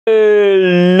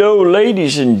Hello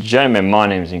ladies and gentlemen, my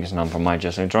name is Ingus and I'm from My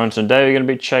Just Electronics. Today we're going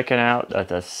to be checking out the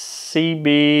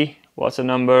CB, what's the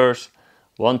numbers,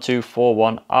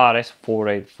 1241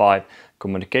 RS485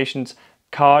 communications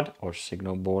card or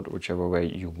signal board, whichever way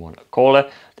you want to call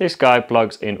it. This guy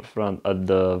plugs in front of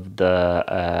the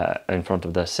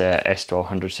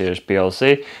S1200 series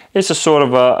PLC. It's a sort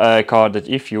of a card that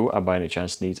if you by any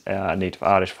chance need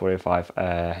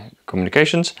RS485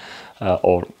 communications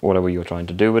or whatever you're trying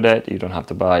to do with it, you don't have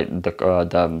to buy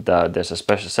there's a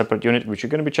special separate unit which you're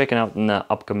going to be checking out in the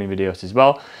upcoming videos as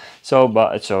well.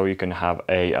 So you can have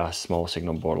a small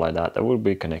signal board like that will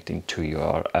be connecting to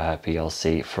your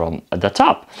PLC from the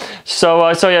top. So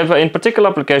yeah, in particular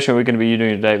application we're going to be using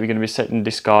today, we're going to be setting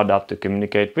this card up to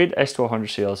communicate with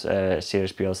S1200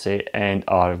 series PLC and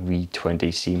our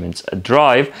V20 Siemens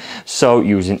Drive. So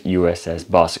using USS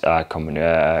bus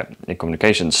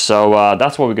communications. So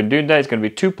that's what we're going to do today. It's going to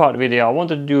be a two-part video. I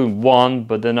wanted to do one,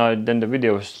 but then the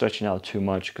video was stretching out too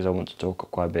much because I want to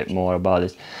talk quite a bit more about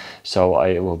it. So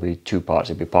it will be two parts.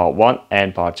 It'll be part one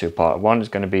and part two. Part one is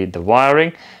going to be the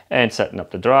wiring and setting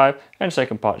up the drive, and the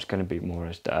second part is going to be more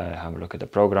as have a look at the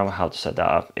program, how to set that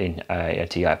up in a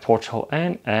TI portal,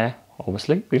 and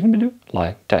obviously we're going to do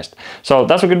live test. So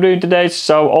that's what we're going to do today.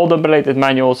 So all the related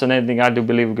manuals and anything I do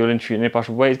believe we're going to in any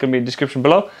possible way is going to be in the description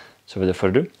below. So without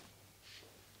further ado,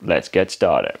 let's get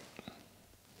started.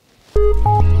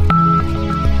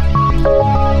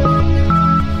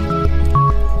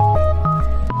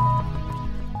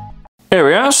 Here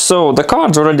we are, so the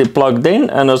card's already plugged in,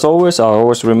 and as always I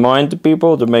always remind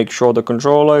people to make sure the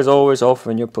controller is always off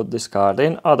when you put this card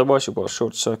in, otherwise you will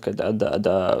short circuit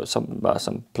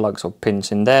some plugs or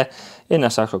pins in there in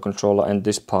this actual controller, and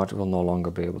this part will no longer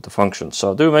be able to function.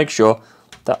 So do make sure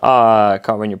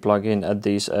that when you plug in at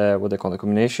these what they call the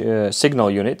combination signal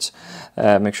units,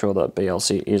 make sure that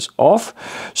PLC is off.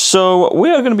 So we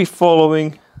are going to be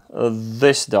following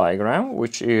this diagram,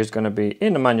 which is going to be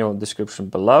in the manual description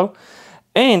below.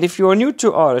 And if you are new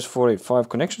to RS485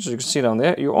 connections, as you can see down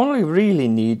there, you only really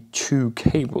need two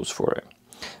cables for it.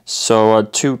 So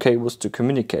two cables to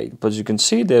communicate, but you can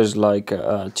see there's like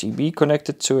a TB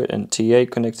connected to it and TA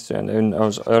connected to it, and then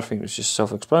earthing, which is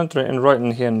self-explanatory. And right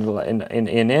in here in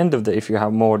the end of the, if you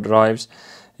have more drives,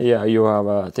 yeah, you have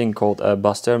a thing called a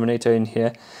bus terminator in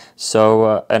here.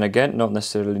 So and again, not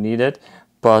necessarily needed,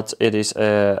 but it is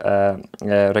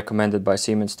recommended by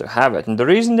Siemens to have it. And the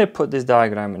reason they put this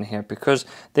diagram in here, because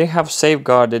they have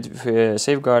safeguarded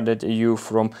you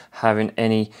from having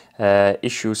any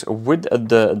issues with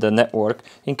the network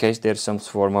in case there's some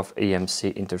form of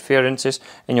EMC interferences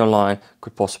and your line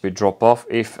could possibly drop off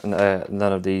if none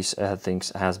of these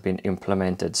things has been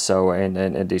implemented. So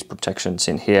and these protections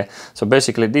in here. So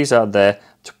basically these are there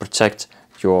to protect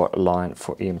your line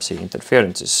for EMC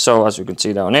interferences. So as you can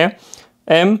see down here,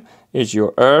 M is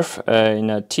your earth, in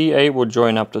a TA will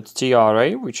join up to the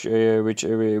TRA, which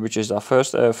is our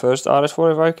first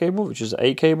RS485 cable, which is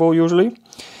A cable usually,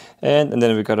 and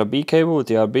then we got a B cable with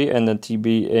the RB, and then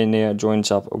TB in there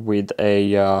joins up with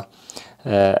a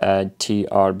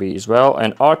TRB as well,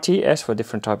 and RTS for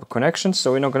different type of connections.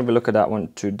 So we're not going to be looking at that one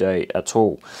today at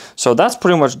all. So that's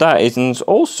pretty much that. And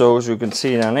also, as you can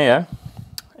see down here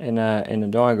in the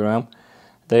diagram,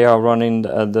 they are running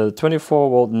the 24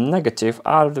 volt negative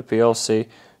out of the PLC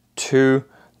to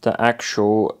the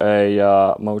actual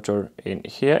motor in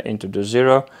here into the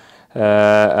zero.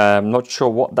 I'm not sure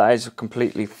what that is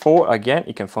completely for. Again,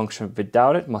 it can function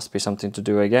without it. Must be something to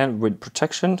do again with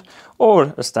protection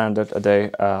or a standard they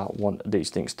want these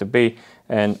things to be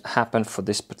and happen for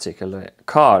this particular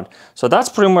card. So that's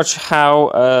pretty much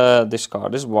how this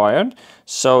card is wired.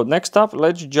 So next up,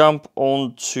 let's jump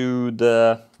on to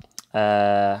the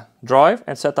drive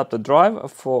and set up the drive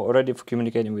ready for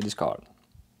communicating with this card.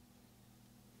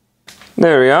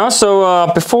 There we are. So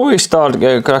before we start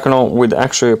cracking on with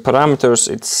actual parameters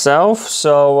itself,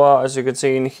 so as you can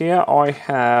see in here, I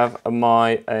have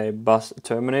my bus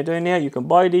terminator in here. You can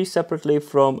buy these separately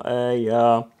from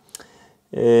a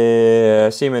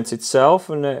Siemens itself,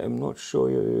 and I'm not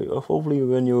sure, hopefully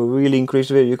when you really increase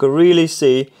the video you can really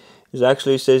see it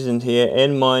actually says in here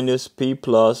N minus, P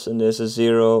plus, and there's a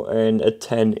 0 and a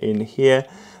 10 in here.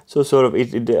 So sort of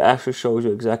it actually shows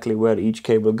you exactly where each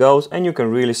cable goes, and you can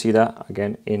really see that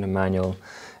again in the manual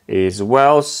as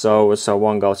well. So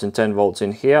one goes in 10 volts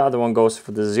in here, other one goes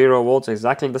for the 0 volts,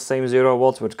 exactly the same 0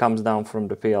 volts which comes down from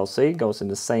the PLC, goes in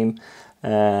the same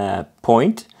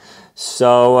point.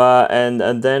 So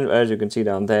and then as you can see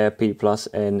down there, P plus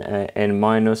and N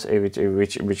minus,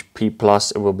 which P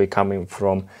plus will be coming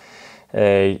from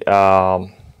a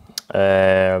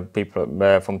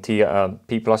from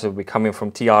P plus will be coming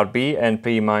from TRB, and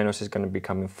P minus is going to be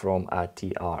coming from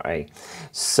TRA.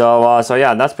 So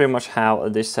yeah, that's pretty much how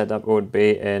this setup would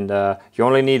be, and you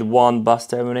only need one bus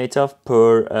terminator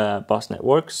per bus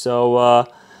network. So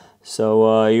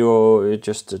you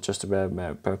just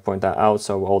to point that out,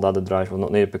 so all the other drives will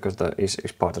not need it because that is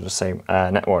part of the same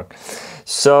network.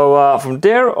 So from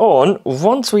there on,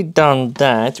 once we've done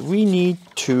that, we need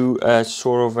to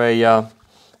sort of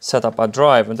set up a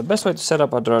drive, and the best way to set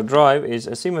up a drive is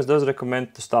Siemens does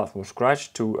recommend to start from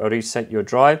scratch to reset your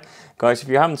drive. Guys, if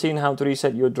you haven't seen how to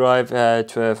reset your drive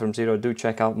from zero, do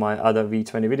check out my other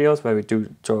V20 videos where we do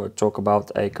talk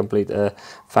about a complete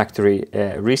factory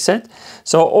reset.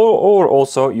 So or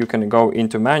also you can go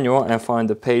into manual and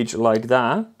find a page like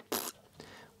that,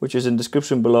 which is in the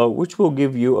description below, which will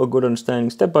give you a good understanding,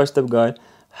 step-by-step guide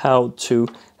how to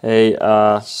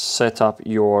set up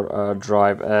your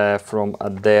drive from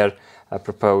their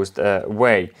proposed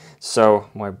way. So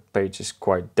my page is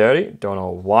quite dirty, don't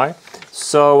know why.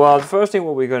 So the first thing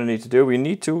what we're going to need to do, we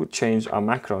need to change our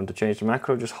macro. And to change the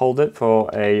macro, just hold it for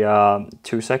a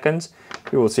 2 seconds.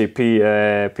 You will see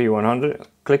P100.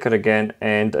 Click it again,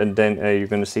 and then you're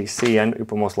going to see CN.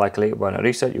 Most likely when I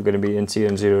reset, you're going to be in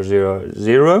CN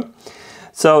 000.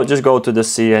 So just go to the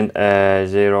CN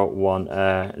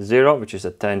 010, which is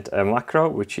a 10th macro,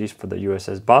 which is for the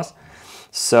USS bus.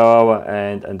 So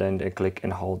and then click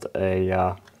and hold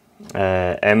a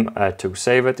M to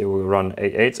save it. It will run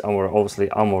 88, and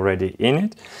I'm already in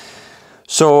it.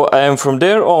 So from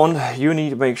there on, you need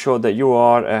to make sure that you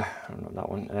are not that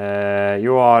one.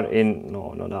 You are in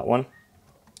not that one.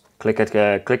 Click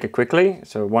it quickly,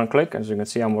 so one click. As you can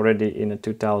see, I'm already in a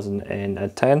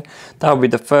 2010. That will be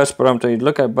the first parameter you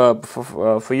look at, but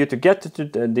for you to get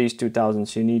to these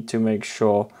 2000s, you need to make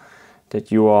sure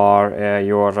that you are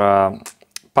your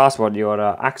password, your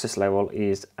access level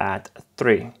is at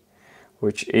 3,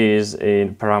 which is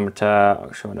in parameter.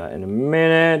 I'll show that in a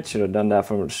minute. Should have done that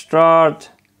from the start.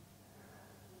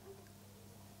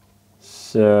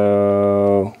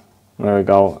 So there we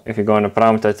go. If you go into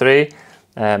parameter 3,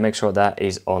 make sure that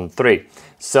is on 3.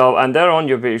 So, and thereon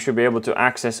you should be able to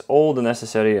access all the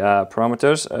necessary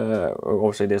parameters.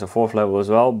 Obviously there's a 4th level as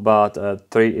well, but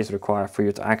 3 is required for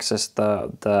you to access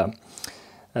this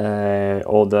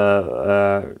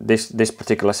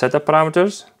particular set of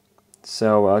parameters.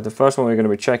 So the first one we're going to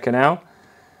be checking out,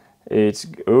 it's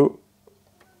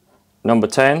number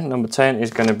 10. Number 10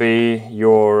 is going to be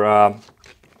your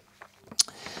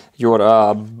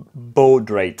baud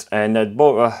rate, and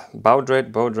baud rate,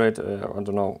 I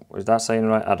don't know, is that saying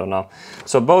right? I don't know.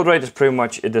 So baud rate is pretty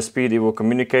much the speed it will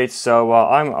communicate. So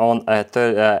I'm on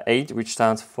 8, which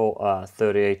stands for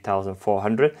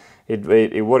 38,400.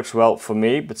 It works well for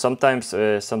me, but sometimes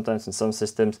in some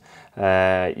systems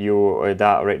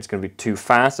that rate is going to be too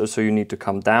fast, so you need to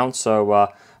come down. So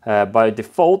by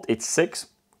default it's 6.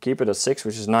 Keep it at 6,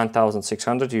 which is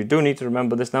 9,600. You do need to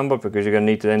remember this number because you're going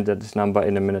to need to enter this number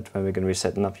in a minute when we're going to be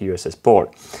setting up USS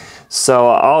port. So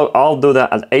I'll do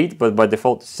that at 8, but by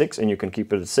default it's 6, and you can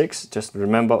keep it at 6. Just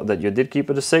remember that you did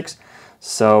keep it at 6.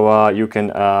 So you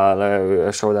can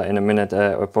show that in a minute,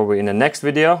 or probably in the next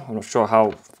video. I'm not sure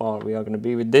how far we are going to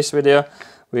be with this video.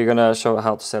 We're going to show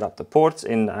how to set up the ports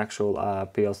in the actual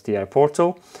PLCI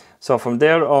portal. So from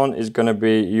there on is going to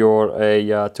be your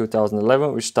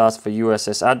 2011, which starts for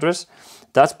USS address.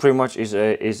 That's pretty much is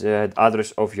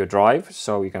address of your drive.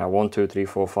 So you can have 1, 2, 3,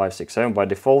 4, 5, 6, 7. By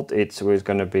default, it's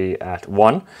going to be at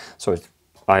 1. So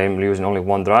I am using only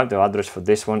one drive. The address for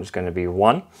this one is going to be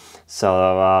 1.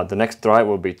 So the next drive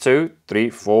will be 2,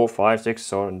 3, 4, 5, 6.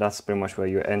 So that's pretty much where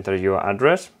you enter your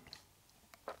address.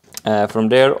 From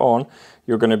there on,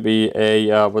 you're going to be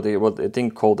a what a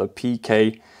thing called a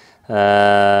PK.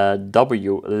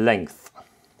 W length.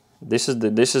 This is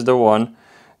the one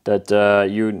that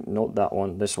not that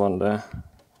one, this one there.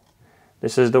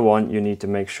 This is the one you need to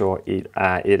make sure it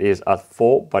is at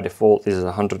 4. By default this is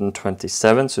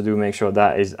 127, so do make sure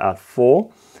that is at 4.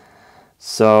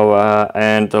 So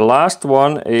and the last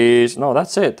one is, no,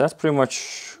 that's it. That's pretty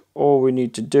much all we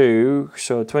need to do.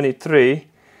 So 23.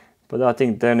 But I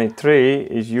think 23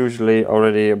 is usually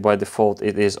already by default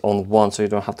it is on 1, so you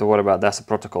don't have to worry about that's a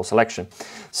protocol selection.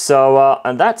 So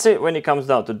and that's it when it comes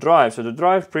down to drive. So the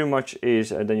drive pretty much is,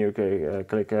 then you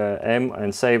click M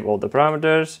and save all the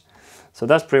parameters. So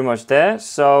that's pretty much there.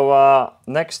 So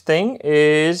next thing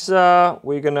is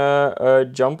we're gonna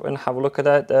jump and have a look at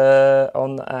that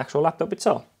on the actual laptop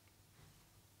itself.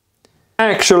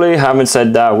 Actually, having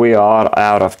said that, we are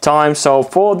out of time. So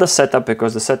for the setup,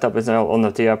 because the setup is now on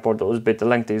the TI portal is a bit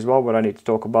lengthy as well, but I need to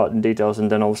talk about in details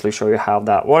and then obviously show you how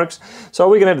that works. So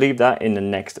we're gonna leave that in the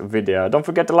next video. Don't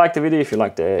forget to like the video if you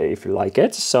like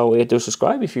it. So do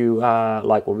subscribe if you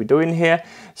like what we're doing here.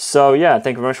 So yeah,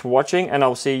 thank you very much for watching, and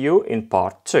I'll see you in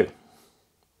part 2.